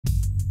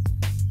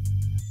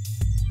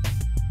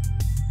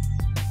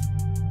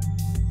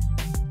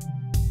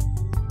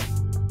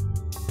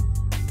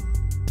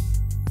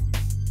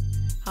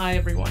Hi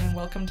everyone and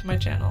welcome to my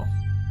channel.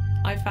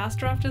 I fast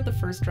drafted the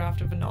first draft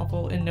of a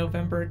novel in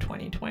November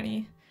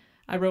 2020.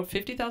 I wrote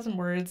 50,000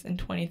 words in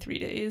 23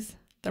 days.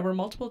 There were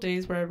multiple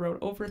days where I wrote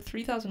over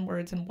 3,000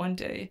 words in one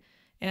day,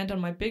 and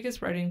on my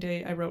biggest writing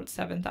day I wrote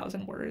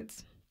 7,000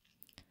 words.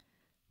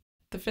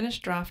 The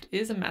finished draft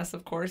is a mess,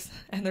 of course,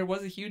 and there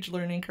was a huge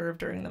learning curve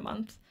during the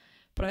month,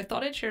 but I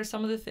thought I'd share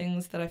some of the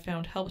things that I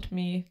found helped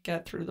me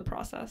get through the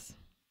process.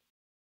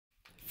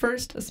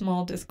 First, a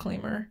small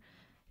disclaimer.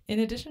 In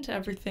addition to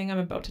everything I'm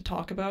about to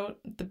talk about,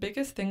 the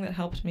biggest thing that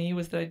helped me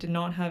was that I did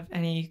not have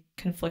any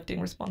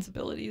conflicting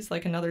responsibilities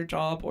like another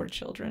job or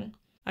children.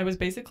 I was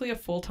basically a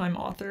full-time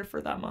author for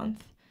that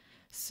month.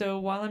 So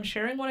while I'm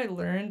sharing what I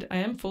learned, I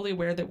am fully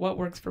aware that what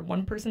works for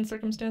one person's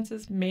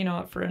circumstances may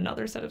not for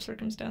another set of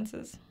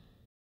circumstances.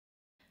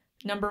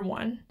 Number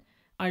 1,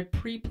 I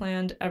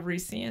pre-planned every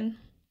scene.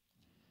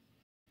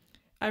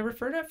 I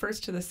referred at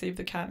first to the Save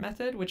the Cat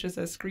method, which is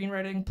a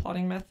screenwriting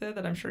plotting method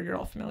that I'm sure you're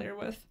all familiar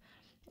with.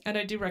 And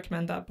I do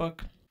recommend that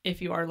book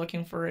if you are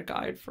looking for a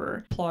guide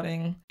for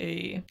plotting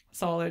a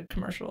solid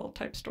commercial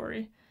type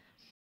story.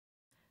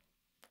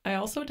 I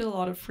also did a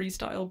lot of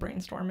freestyle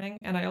brainstorming,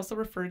 and I also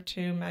referred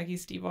to Maggie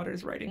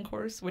Stiefvater's writing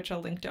course, which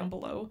I'll link down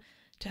below,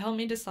 to help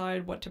me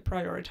decide what to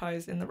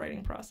prioritize in the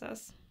writing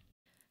process.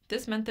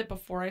 This meant that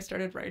before I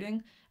started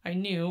writing, I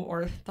knew,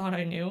 or thought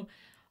I knew,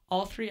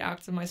 all 3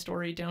 acts of my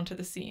story down to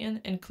the scene,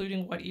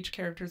 including what each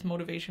character's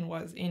motivation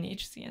was in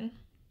each scene.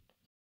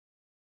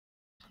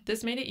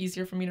 This made it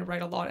easier for me to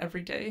write a lot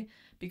every day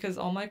because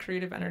all my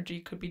creative energy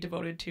could be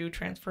devoted to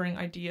transferring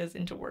ideas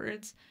into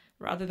words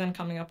rather than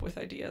coming up with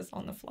ideas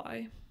on the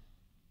fly.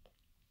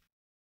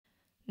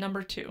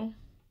 Number 2,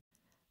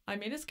 I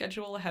made a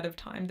schedule ahead of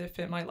time that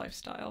fit my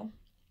lifestyle.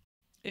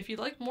 If you'd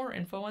like more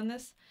info on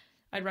this,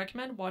 I'd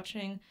recommend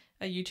watching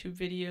a YouTube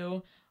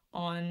video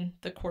on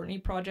the Courtney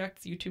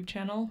Project's YouTube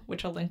channel,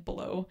 which I'll link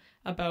below,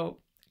 about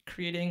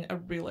creating a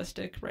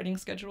realistic writing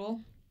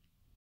schedule.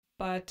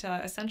 But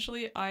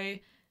essentially, I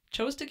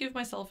chose to give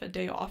myself a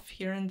day off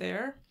here and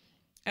there,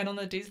 and on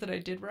the days that I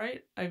did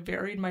write, I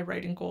varied my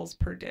writing goals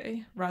per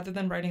day, rather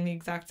than writing the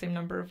exact same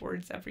number of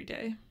words every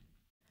day.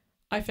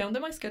 I found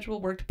that my schedule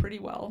worked pretty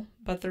well,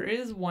 but there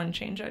is one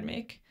change I'd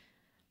make.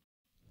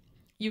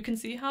 You can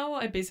see how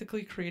I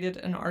basically created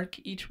an arc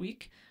each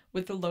week,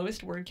 with the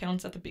lowest word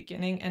counts at the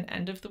beginning and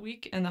end of the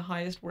week, and the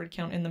highest word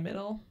count in the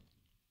middle.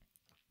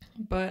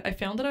 But I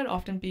found that I'd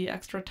often be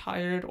extra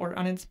tired or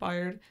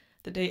uninspired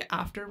the day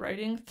after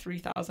writing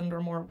 3,000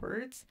 or more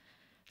words.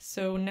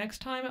 So next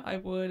time I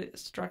would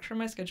structure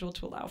my schedule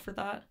to allow for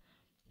that.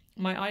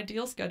 My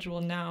ideal schedule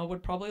now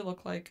would probably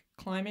look like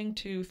climbing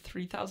to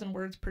 3,000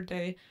 words per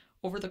day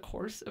over the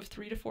course of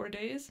 3 to 4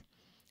 days,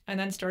 and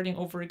then starting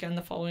over again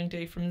the following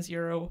day from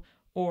 0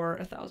 or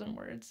 1,000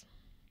 words.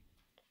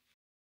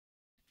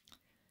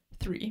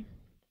 3.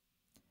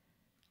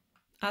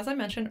 As I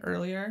mentioned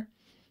earlier,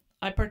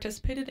 I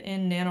participated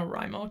in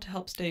NaNoWriMo to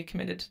help stay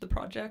committed to the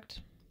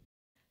project.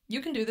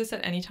 You can do this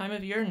at any time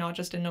of year, not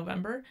just in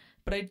November,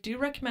 but I do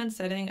recommend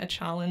setting a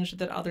challenge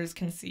that others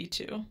can see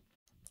too.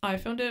 I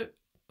found it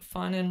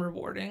fun and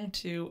rewarding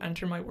to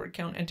enter my word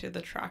count into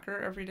the tracker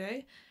every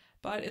day,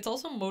 but it's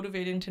also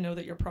motivating to know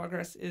that your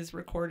progress is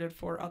recorded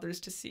for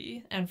others to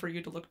see and for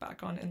you to look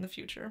back on in the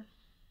future.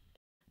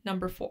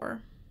 Number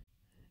 4.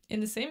 In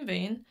the same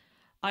vein,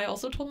 I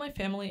also told my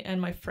family and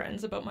my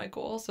friends about my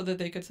goal so that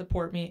they could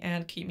support me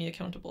and keep me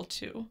accountable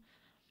too.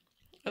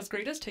 As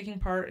great as taking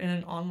part in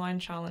an online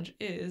challenge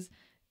is,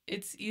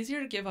 it's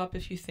easier to give up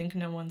if you think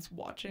no one's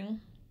watching.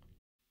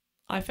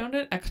 I found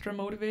it extra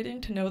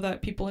motivating to know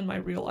that people in my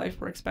real life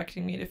were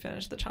expecting me to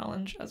finish the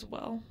challenge as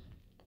well.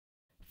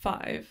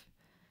 5.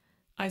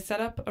 I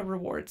set up a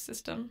reward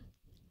system.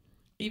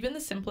 Even the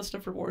simplest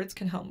of rewards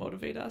can help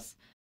motivate us.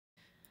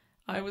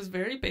 I was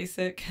very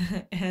basic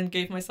and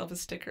gave myself a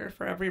sticker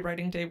for every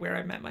writing day where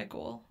I met my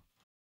goal.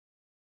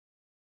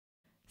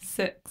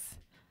 6.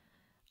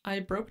 I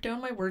broke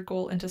down my word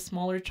goal into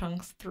smaller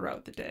chunks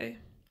throughout the day.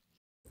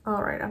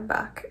 Alright, I'm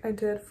back. I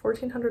did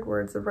 1,400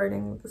 words of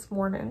writing this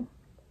morning,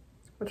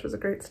 which was a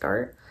great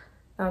start.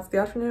 Now it's the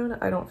afternoon,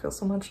 I don't feel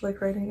so much like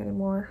writing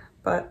anymore,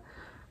 but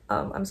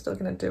I'm still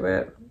gonna do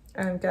it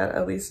and get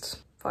at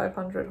least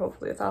 500,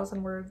 hopefully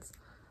 1,000 words,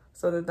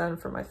 so that then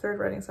for my 3rd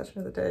writing session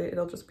of the day,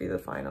 it'll just be the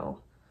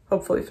final,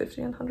 hopefully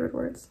 1,500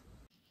 words.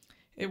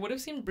 It would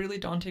have seemed really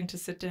daunting to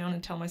sit down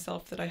and tell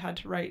myself that I had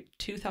to write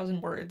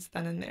 2,000 words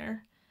then and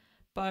there.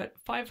 But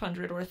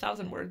 500 or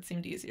 1,000 words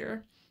seemed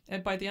easier,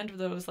 and by the end of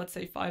those, let's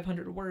say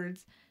 500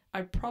 words,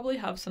 I'd probably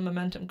have some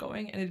momentum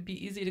going and it'd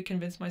be easy to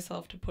convince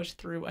myself to push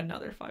through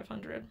another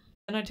 500.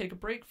 Then I'd take a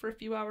break for a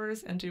few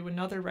hours and do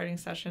another writing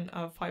session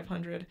of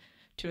 500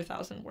 to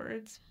 1,000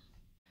 words.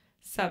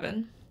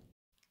 7.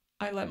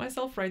 I let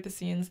myself write the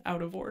scenes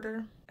out of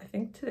order. I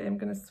think today I'm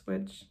going to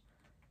switch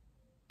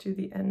to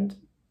the end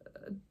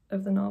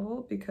of the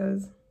novel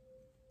because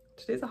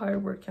today's a higher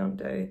word count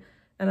day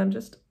and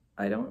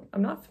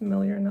I'm not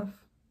familiar enough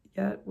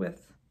yet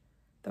with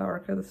the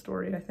arc of the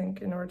story, I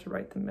think, in order to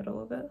write the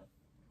middle of it.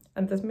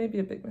 And this may be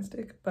a big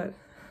mistake, but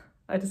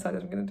I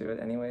decided I'm going to do it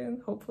anyway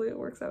and hopefully it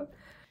works out.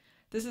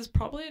 This is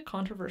probably a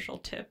controversial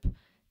tip.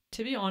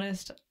 To be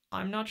honest,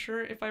 I'm not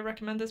sure if I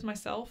recommend this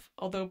myself,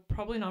 although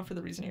probably not for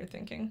the reason you're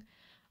thinking.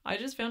 I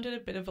just found it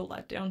a bit of a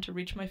letdown to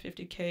reach my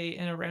 50k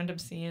in a random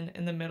scene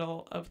in the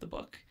middle of the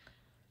book.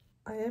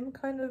 I am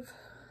kind of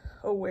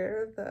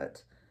aware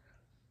that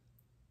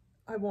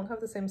I won't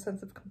have the same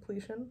sense of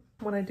completion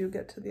when I do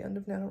get to the end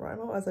of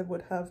NaNoWriMo as I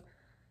would have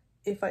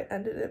if I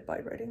ended it by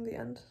writing the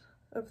end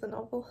of the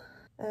novel.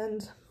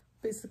 And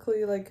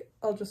basically, like,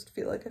 I'll just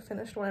feel like I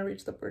finished when I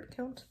reach the word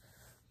count,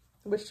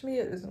 which to me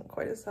it isn't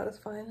quite as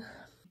satisfying.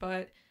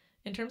 But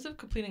in terms of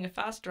completing a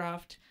fast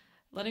draft,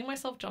 letting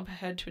myself jump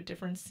ahead to a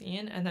different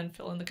scene and then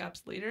fill in the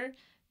gaps later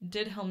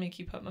did help me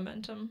keep up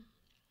momentum.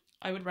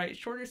 I would write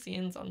shorter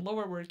scenes on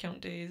lower word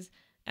count days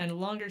and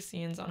longer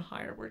scenes on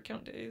higher word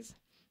count days.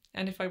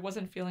 And if I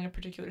wasn't feeling a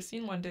particular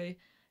scene one day,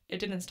 it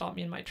didn't stop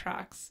me in my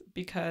tracks,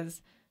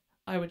 because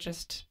I would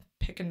just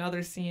pick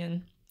another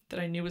scene that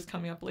I knew was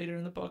coming up later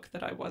in the book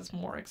that I was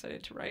more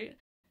excited to write.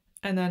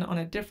 And then on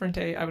a different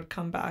day, I would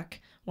come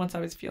back once I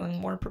was feeling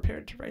more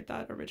prepared to write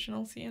that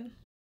original scene.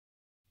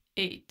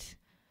 8.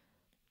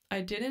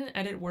 I didn't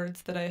edit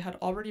words that I had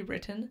already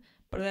written,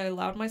 but I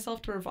allowed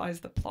myself to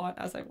revise the plot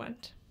as I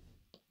went.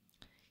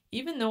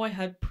 Even though I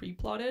had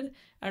pre-plotted,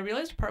 I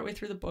realized partway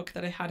through the book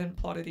that I hadn't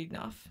plotted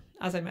enough,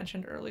 as I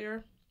mentioned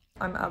earlier.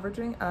 I'm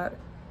averaging at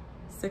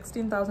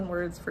 16,000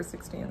 words for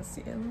 16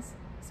 scenes,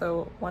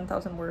 so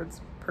 1,000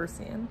 words per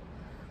scene,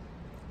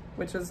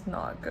 which is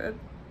not good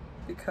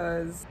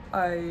because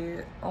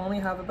I only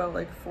have about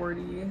like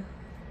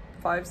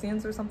 45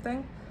 scenes or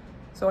something,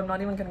 so I'm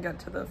not even going to get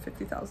to the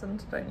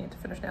 50,000 that I need to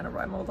finish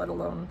NaNoWriMo, let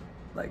alone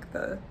like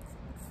the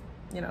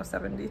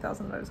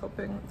 70,000 that I was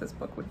hoping this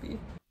book would be.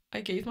 I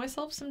gave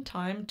myself some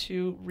time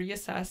to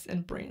reassess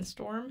and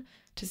brainstorm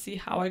to see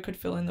how I could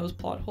fill in those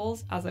plot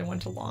holes as I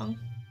went along.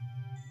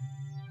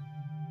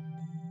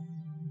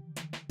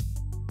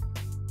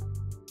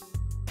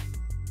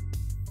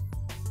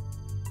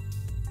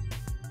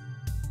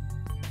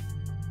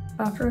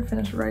 After I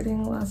finished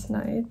writing last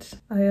night,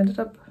 I ended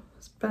up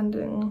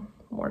spending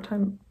more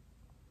time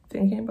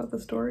thinking about the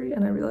story,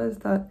 and I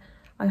realized that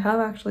I have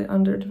actually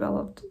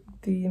underdeveloped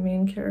the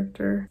main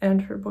character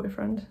and her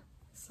boyfriend.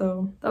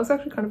 So that was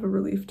actually kind of a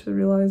relief to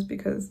realize,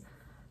 because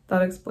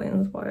that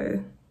explains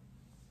why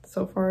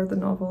so far the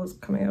novel is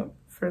coming out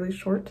fairly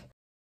short.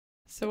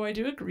 So I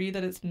do agree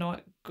that it's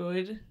not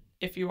good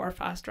if you are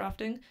fast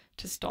drafting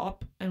to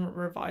stop and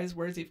revise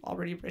words you've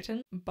already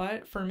written.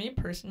 But for me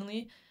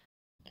personally,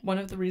 one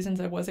of the reasons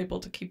I was able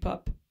to keep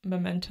up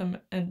momentum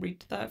and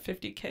reach that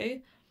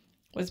 50k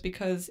was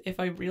because if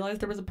I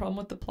realized there was a problem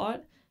with the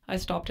plot, I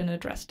stopped and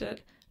addressed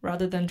it,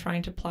 rather than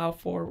trying to plow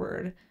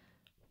forward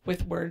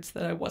with words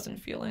that I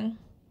wasn't feeling.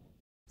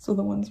 So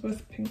the ones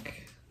with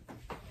pink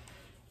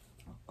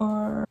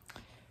are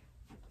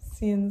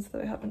scenes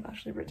that I haven't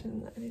actually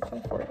written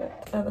anything for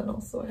yet. And then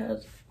also I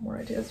had more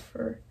ideas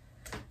for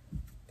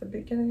the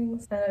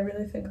beginnings, and I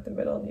really think the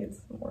middle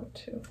needs more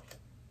too.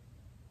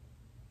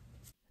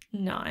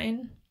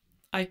 9.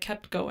 I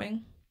kept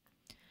going.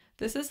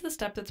 This is the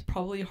step that's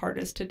probably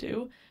hardest to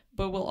do,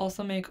 but will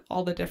also make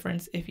all the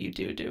difference if you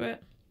do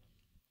it.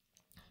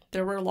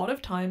 There were a lot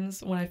of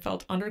times when I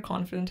felt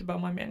underconfident about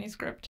my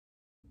manuscript.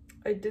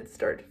 I did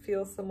start to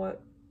feel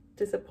somewhat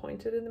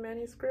disappointed in the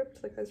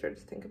manuscript. Like, I started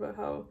to think about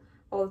how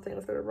all the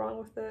things that are wrong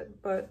with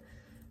it, but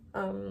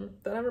then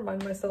I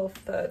reminded myself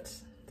that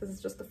this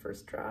is just the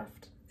first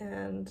draft,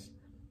 and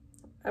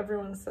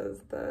everyone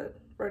says that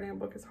writing a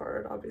book is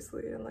hard,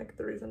 obviously, and like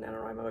the reason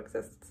NaNoWriMo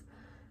exists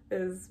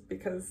is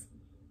because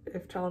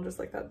if challenges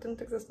like that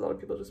didn't exist, a lot of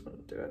people just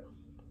wouldn't do it.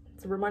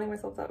 So reminding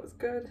myself that was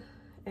good,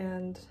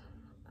 and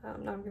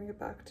now I'm gonna get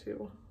back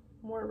to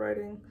more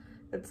writing.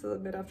 It's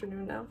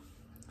mid-afternoon now,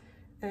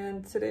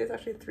 and today is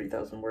actually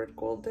 3,000 word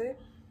goal day.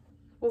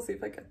 We'll see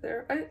if I get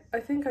there. I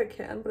think I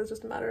can, but it's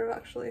just a matter of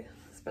actually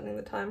spending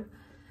the time.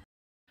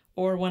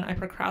 Or when I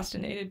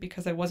procrastinated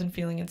because I wasn't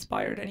feeling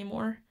inspired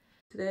anymore.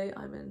 Today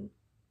I'm in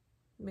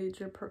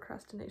major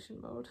procrastination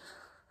mode.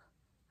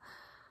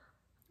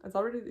 It's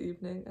already the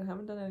evening and I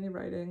haven't done any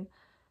writing,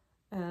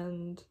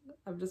 and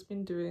I've just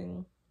been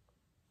doing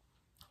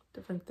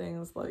different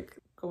things like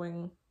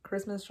going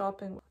Christmas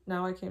shopping.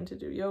 Now I came to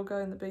do yoga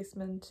in the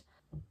basement.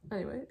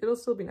 Anyway, it'll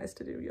still be nice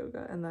to do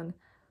yoga, and then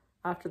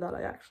after that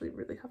I actually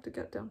really have to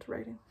get down to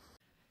writing.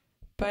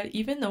 But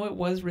even though it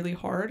was really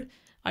hard,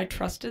 I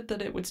trusted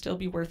that it would still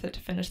be worth it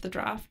to finish the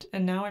draft,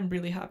 and now I'm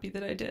really happy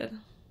that I did.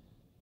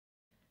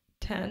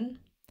 10.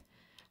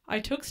 I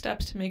took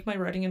steps to make my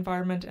writing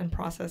environment and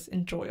process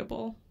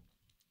enjoyable.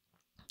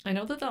 I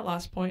know that that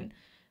last point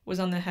was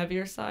on the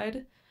heavier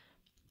side,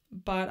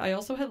 but I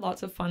also had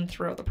lots of fun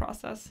throughout the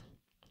process,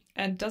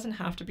 and it doesn't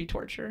have to be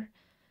torture.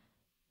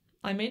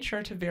 I made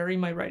sure to vary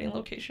my writing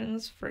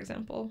locations. For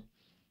example,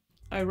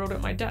 I wrote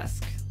at my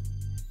desk,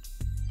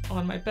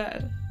 on my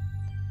bed,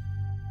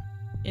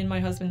 in my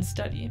husband's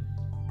study,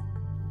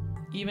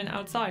 even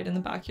outside in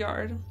the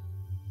backyard.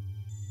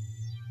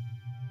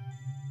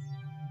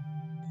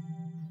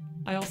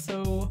 I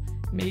also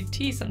made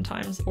tea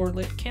sometimes or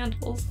lit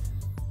candles.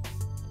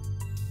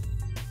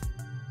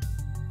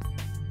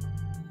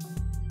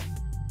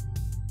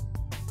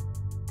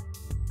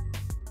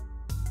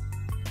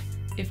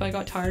 If I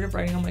got tired of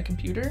writing on my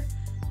computer,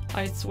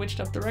 I switched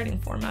up the writing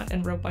format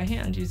and wrote by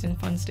hand using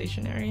fun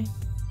stationery.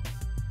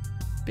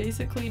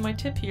 Basically, my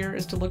tip here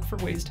is to look for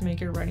ways to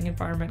make your writing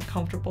environment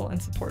comfortable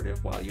and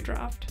supportive while you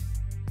draft.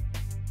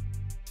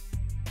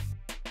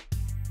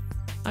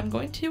 I'm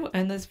going to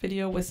end this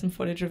video with some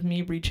footage of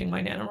me reaching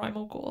my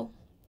NaNoWriMo goal.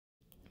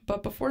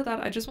 But before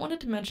that, I just wanted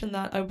to mention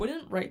that I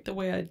wouldn't write the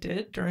way I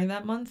did during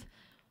that month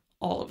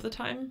all of the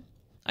time.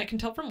 I can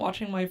tell from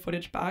watching my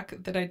footage back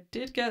that I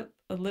did get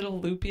a little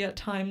loopy at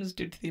times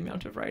due to the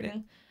amount of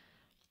writing.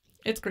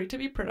 It's great to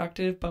be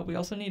productive, but we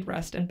also need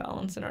rest and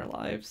balance in our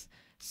lives.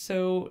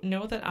 So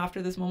know that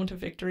after this moment of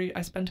victory,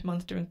 I spent a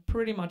month doing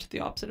pretty much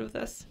the opposite of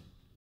this.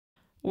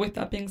 With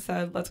that being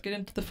said, let's get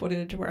into the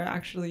footage where I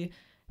actually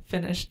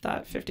finished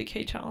that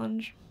 50K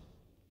challenge.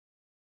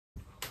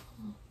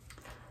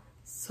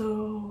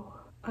 So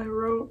I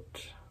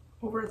wrote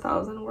over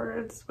 1,000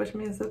 words, which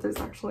means that there's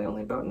actually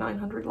only about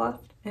 900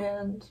 left,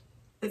 and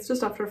it's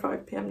just after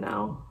 5 p.m.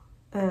 now,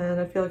 and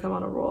I feel like I'm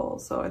on a roll,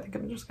 so I think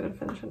I'm just gonna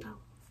finish it now.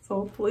 So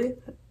hopefully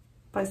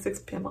by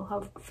 6 p.m. I'll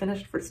have a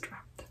finished first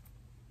draft.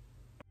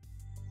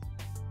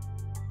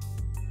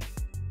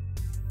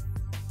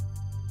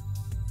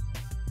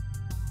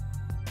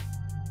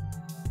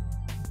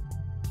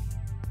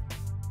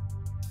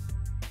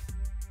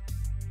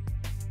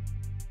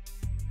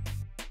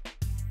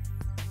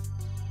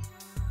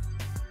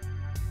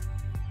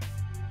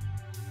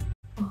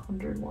 A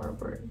 100 more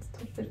words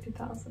to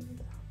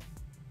 50,000.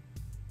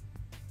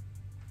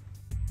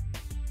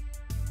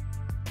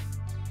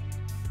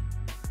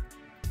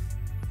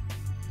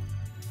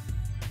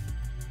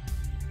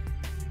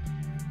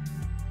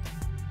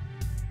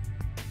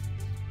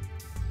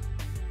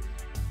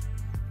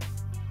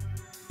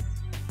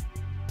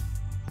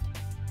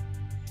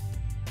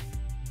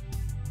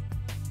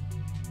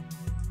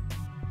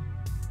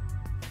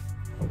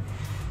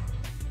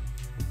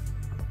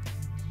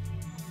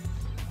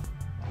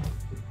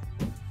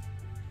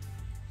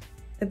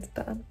 It's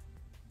done.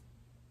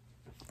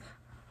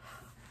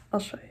 I'll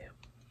show you.